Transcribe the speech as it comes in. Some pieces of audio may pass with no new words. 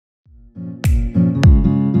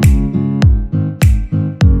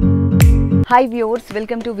Hi viewers,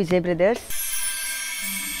 welcome to Vijay Brothers.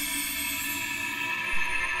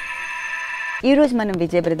 ఈ రోజు మనం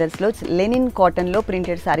విజయ్ బ్రదర్స్ లో లెనిన్ కాటన్ లో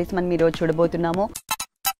ప్రింటెడ్ సారీస్ మనం ఈ రోజు చూడబోతున్నాము.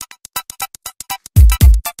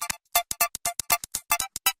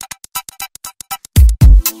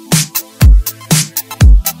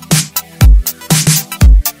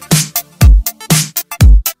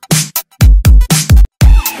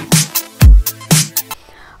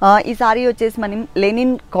 ఈ సారీ వచ్చేసి మనం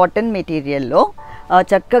లెనిన్ కాటన్ మెటీరియల్లో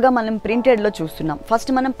చక్కగా మనం ప్రింటెడ్లో చూస్తున్నాం.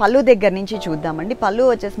 ఫస్ట్ మనం పళ్ళు దగ్గర నుంచి చూద్దామండి. పళ్ళు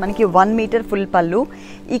వచ్చేసి మనకి 1 మీటర్ ఫుల్ పళ్ళు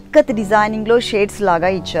ఇక్కత్ డిజైనింగ్లో షేడ్స్ లాగా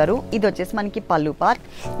ఇచ్చారు. ఇది వచ్చేసి మనకి పళ్ళు పార్ట్.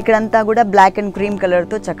 ఇక్కడంతా కూడా బ్లాక్ అండ్ క్రీమ్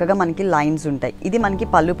కలర్తో చక్కగా మనకి లైన్స్ ఉంటాయి. ఇది మనకి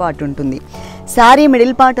పళ్ళు పార్ట్ ఉంటుంది. శారీ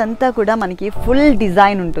మిడిల్ పార్ట్ అంతా కూడా మనకి ఫుల్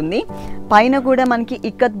డిజైన్ ఉంటుంది. పైన కూడా మనకి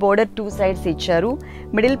ఇక్కత్ బోర్డర్ 2 సైడ్స్ ఇచ్చారు.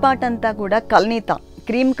 మిడిల్ పార్ట్ అంతా కూడా కల్నీతా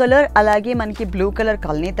క్రీమ్ కలర్ అలాగే మనకి బ్లూ కలర్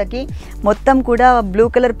కల్నీతకి మొత్తం కూడా బ్లూ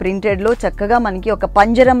కలర్ ప్రింటెడ్లో చక్కగా మనకి ఒక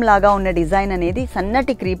పంజరం లాగా ఉన్న డిజైన్ అనేది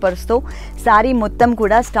సన్నటి క్రీపర్స్తో శారీ మొత్తం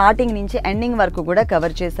కూడా స్టార్టింగ్ నుంచి ఎండింగ్ వరకు కూడా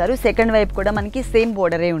కవర్ చేశారు. సెకండ్ వైపు కూడా మనకి సేమ్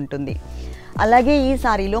బోర్డరే ఉంటుంది. అలాగే ఈ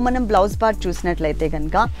సారీలో మనం బ్లౌజ్ పార్ట్ చూసినట్లయితే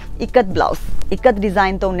కనుక ఇక్కత్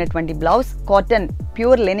డిజైన్తో ఉన్నటువంటి blouse cotton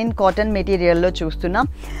pure linen cotton మెటీరియల్లో చూస్తున్నాం.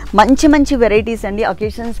 మంచి వెరైటీస్ అండి.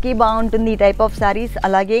 అకేషన్స్కి బాగుంటుంది ఈ టైప్ ఆఫ్ శారీస్.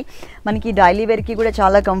 అలాగే మనకి డైలీ వేర్కి కూడా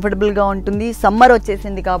చాలా కంఫర్టబుల్గా ఉంటుంది. సమ్మర్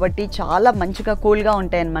వచ్చేసింది కాబట్టి చాలా మంచిగా కూల్గా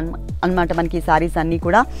ఉంటాయి అన్నమాట మనకి ఈ శారీస్ అన్నీ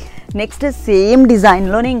కూడా. నెక్స్ట్ సేమ్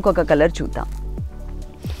డిజైన్లోనే ఇంకొక కలర్ చూద్దాం.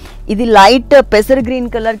 ఇది లైట్ పెసర్ గ్రీన్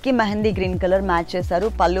కలర్కి మెహందీ గ్రీన్ కలర్ మ్యాచ్ చేశారు.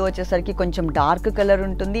 పళ్ళు వచ్చేసరికి కొంచెం డార్క్ కలర్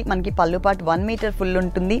ఉంటుంది. మనకి పళ్ళు పార్ట్ 1 మీటర్ ఫుల్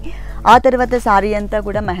ఉంటుంది. ఆ తర్వాత శారీ అంతా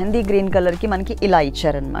కూడా మెహందీ గ్రీన్ కలర్కి మనకి ఇలా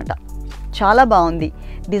ఇచ్చారనమాట. చాలా బాగుంది.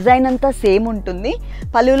 డిజైన్ అంతా సేమ్ ఉంటుంది.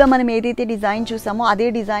 పళ్ళులో మనం ఏదైతే డిజైన్ చూసామో అదే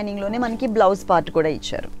డిజైనింగ్లోనే మనకి బ్లౌజ్ పార్ట్ కూడా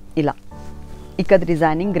ఇచ్చారు. ఇలా ఇక్కత్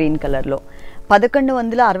డిజైనింగ్ గ్రీన్ కలర్లో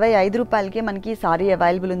 1165 రూపాయలకే మనకి సారీ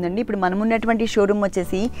అవైలబుల్ ఉందండి. ఇప్పుడు మనం ఉన్నటువంటి షోరూమ్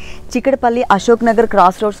వచ్చేసి చిక్కడపల్లి అశోక్ నగర్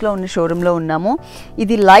క్రాస్ రోడ్స్లో ఉన్న షోరూంలో ఉన్నాము.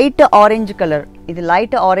 ఇది light orange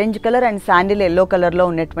colour and sandal yellow కలర్లో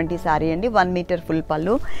ఉన్నటువంటి శారీ అండి. 1 మీటర్ ఫుల్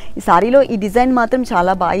పళ్ళు. ఈ శారీలో ఈ డిజైన్ మాత్రం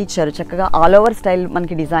చాలా బాగా ఇచ్చారు. చక్కగా ఆల్ ఓవర్ స్టైల్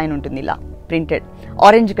మనకి డిజైన్ ఉంటుంది. ఇలా ప్రింటెడ్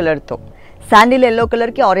ఆరెంజ్ కలర్తో శాండిల్ ఎల్లో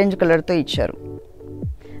కలర్కి ఆరెంజ్ కలర్తో ఇచ్చారు.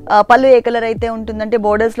 పళ్ళు ఏ కలర్ అయితే ఉంటుందంటే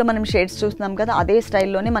బోర్డర్స్లో మనం షేడ్స్ చూస్తున్నాం కదా, అదే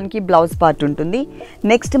స్టైల్లోనే మనకి బ్లౌజ్ పార్ట్ ఉంటుంది.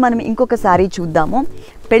 నెక్స్ట్ మనం ఇంకొక శారీ చూద్దాము.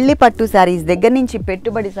 పెళ్లి పట్టు శారీస్ దగ్గర నుంచి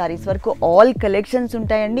పెట్టుబడి శారీస్ వరకు ఆల్ కలెక్షన్స్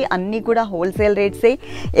ఉంటాయండి. అన్నీ కూడా హోల్సేల్ రేట్సే.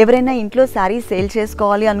 ఎవరైనా ఇంట్లో శారీస్ సేల్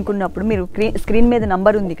చేసుకోవాలి అనుకున్నప్పుడు మీరు స్క్రీన్ మీద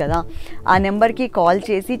నెంబర్ ఉంది కదా, ఆ నెంబర్కి కాల్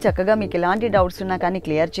చేసి చక్కగా మీకు ఎలాంటి డౌట్స్ ఉన్నా కానీ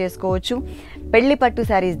క్లియర్ చేసుకోవచ్చు. పెళ్లి పట్టు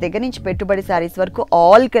శారీస్ దగ్గర నుంచి పెట్టుబడి శారీస్ వరకు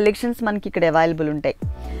ఆల్ కలెక్షన్స్ మనకి ఇక్కడ అవైలబుల్ ఉంటాయి.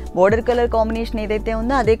 బోర్డర్ కలర్ కాంబినేషన్ ఏదైతే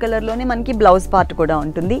ఉందో అదే కలర్లోనే మనకి బ్లౌజ్ పార్ట్ కూడా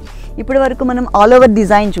ఉంటుంది. ఇప్పటి వరకు మనం ఆల్ ఓవర్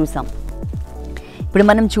డిజైన్ చూసాం. ఇప్పుడు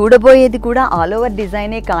మనం చూడబోయేది కూడా ఆల్ ఓవర్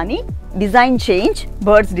డిజైనే, కానీ డిజైన్ చేంజ్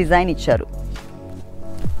బర్డ్స్ డిజైన్ ఇచ్చారు.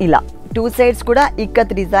 ఇలా 2 సైడ్స్ కూడా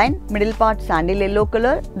ikat design, middle part sandal yellow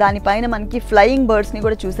colour, దానిపైన మనకి ఫ్లయింగ్ బర్డ్స్ని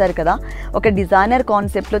కూడా చూసారు కదా. ఒక డిజైనర్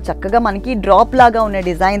కాన్సెప్ట్లో చక్కగా మనకి డ్రాప్ లాగా ఉన్న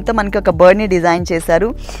డిజైన్తో మనకి ఒక బర్డ్ని డిజైన్ చేశారు.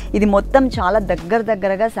 ఇది మొత్తం చాలా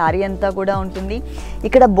దగ్గరగా శారీ అంతా కూడా ఉంటుంది.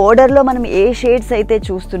 ఇక్కడ బోర్డర్లో మనం ఏ షేడ్స్ అయితే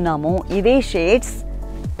చూస్తున్నామో ఇవే షేడ్స్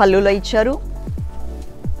పళ్ళులో ఇచ్చారు.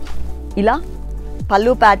 ఇలా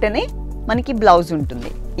పళ్ళు ప్యాటర్నే మనకి బ్లౌజ్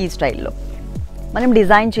ఉంటుంది. ఈ స్టైల్లో మనం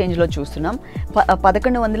డిజైన్ చేంజ్లో చూస్తున్నాం.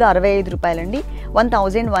 1165 రూపాయలండి.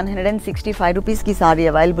 1165 రూపీస్కి సారీ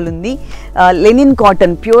అవైలబుల్ ఉంది. లెనిన్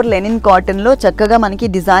కాటన్ ప్యూర్ లెనిన్ కాటన్లో చక్కగా మనకి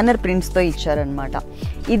డిజైనర్ ప్రింట్స్తో ఇచ్చారనమాట.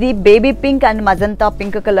 ఇది baby pink and magenta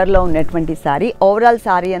pink కలర్లో ఉన్నటువంటి శారీ. ఓవరాల్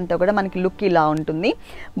శారీ అంతా కూడా మనకి లుక్ ఇలా ఉంటుంది.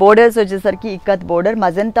 బోర్డర్స్ వచ్చేసరికి ikat border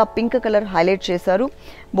magenta pink colour highlight చేశారు.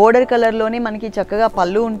 బోర్డర్ కలర్లోనే మనకి చక్కగా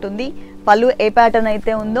పళ్ళు ఉంటుంది. పళ్ళు ఏ ప్యాటర్న్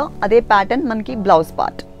అయితే ఉందో అదే ప్యాటర్న్ మనకి బ్లౌజ్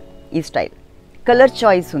పార్ట్. ఈ స్టైల్ కలర్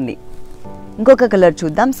చాయిస్ ఉంది. ఇంకొక కలర్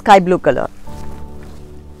చూద్దాం. Sky blue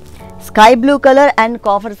colour and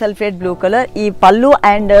copper sulphate blue colour. ఈ పళ్ళు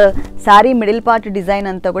and sari middle part design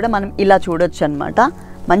అంతా కూడా మనం ఇలా చూడొచ్చు అనమాట.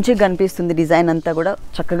 మంచిగా కనిపిస్తుంది. డిజైన్ అంతా కూడా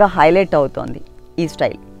చక్కగా హైలైట్ అవుతోంది ఈ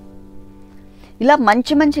స్టైల్. ఇలా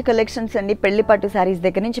మంచి కలెక్షన్స్ అండి. పెళ్లి పట్టు శారీస్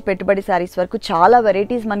దగ్గర నుంచి పెట్టుబడి శారీస్ వరకు చాలా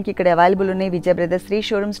వెరైటీస్ మనకి ఇక్కడ అవైలబుల్ ఉన్నాయి విజయ్ బ్రదర్స్ 3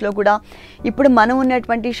 షోరూమ్స్లో కూడా. ఇప్పుడు మనం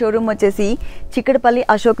ఉన్నటువంటి షోరూమ్ వచ్చేసి చిక్కడపల్లి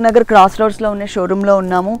అశోక్ నగర్ క్రాస్ రోడ్స్లో ఉన్న షోరూంలో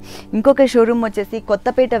ఉన్నాము. ఇంకొక షోరూమ్ వచ్చేసి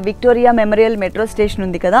Kothapeta Victoria memorial metro station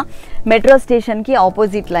ఉంది కదా, మెట్రో స్టేషన్కి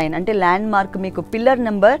ఆపోజిట్ లైన్ అంటే ల్యాండ్ మార్క్ మీకు పిల్లర్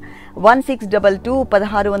నెంబర్ 1622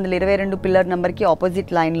 1622 పిల్లర్ నెంబర్కి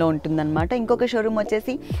ఆపోజిట్ లైన్లో ఉంటుందన్నమాట. ఇంకొక షోరూమ్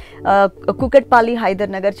వచ్చేసి కుకట్పల్లి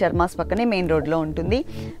హైదర్నగర్ చర్మాస్ పక్కనే మెయిన్ రోడ్లో నెంబర్లో ఉంటుంది.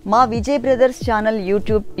 మా విజయ్ బ్రదర్స్ ఛానల్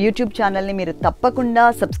యూట్యూబ్ ఛానల్ని మీరు తప్పకుండా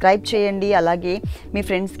సబ్స్క్రైబ్ చేయండి. అలాగే మీ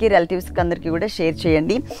ఫ్రెండ్స్కి రిలేటివ్స్కి అందరికీ కూడా షేర్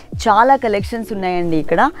చేయండి. చాలా కలెక్షన్స్ ఉన్నాయండి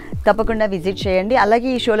ఇక్కడ, తప్పకుండా విజిట్ చేయండి. అలాగే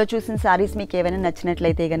ఈ షోలో చూసిన శారీస్ మీకు ఏమైనా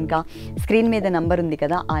నచ్చినట్లయితే కనుక స్క్రీన్ మీద నెంబర్ ఉంది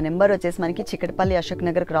కదా, ఆ నెంబర్ వచ్చేసి మనకి చిక్కడపల్లి అశోక్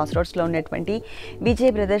నగర్ క్రాస్ రోడ్స్లో ఉన్నటువంటి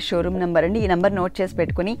విజయ్ బ్రదర్స్ షోరూమ్ నెంబర్ అండి. ఈ నెంబర్ నోట్ చేసి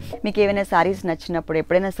పెట్టుకుని మీకు ఏమైనా శారీస్ నచ్చినప్పుడు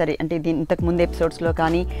ఎప్పుడైనా సరే, అంటే ఇంతకు ముందు ఎపిసోడ్స్లో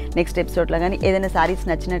కానీ నెక్స్ట్ ఎపిసోడ్లో కానీ ఏదైనా శారీస్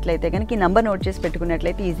నచ్చినట్లయితే కనుక ఈ నెంబర్ నోట్ చేసి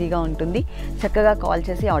పెట్టుకున్నట్లయితే ఈజీగా ఉంటుంది. చక్కగా కాల్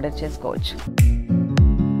చేసి ఆర్డర్ చేసుకోవచ్చు.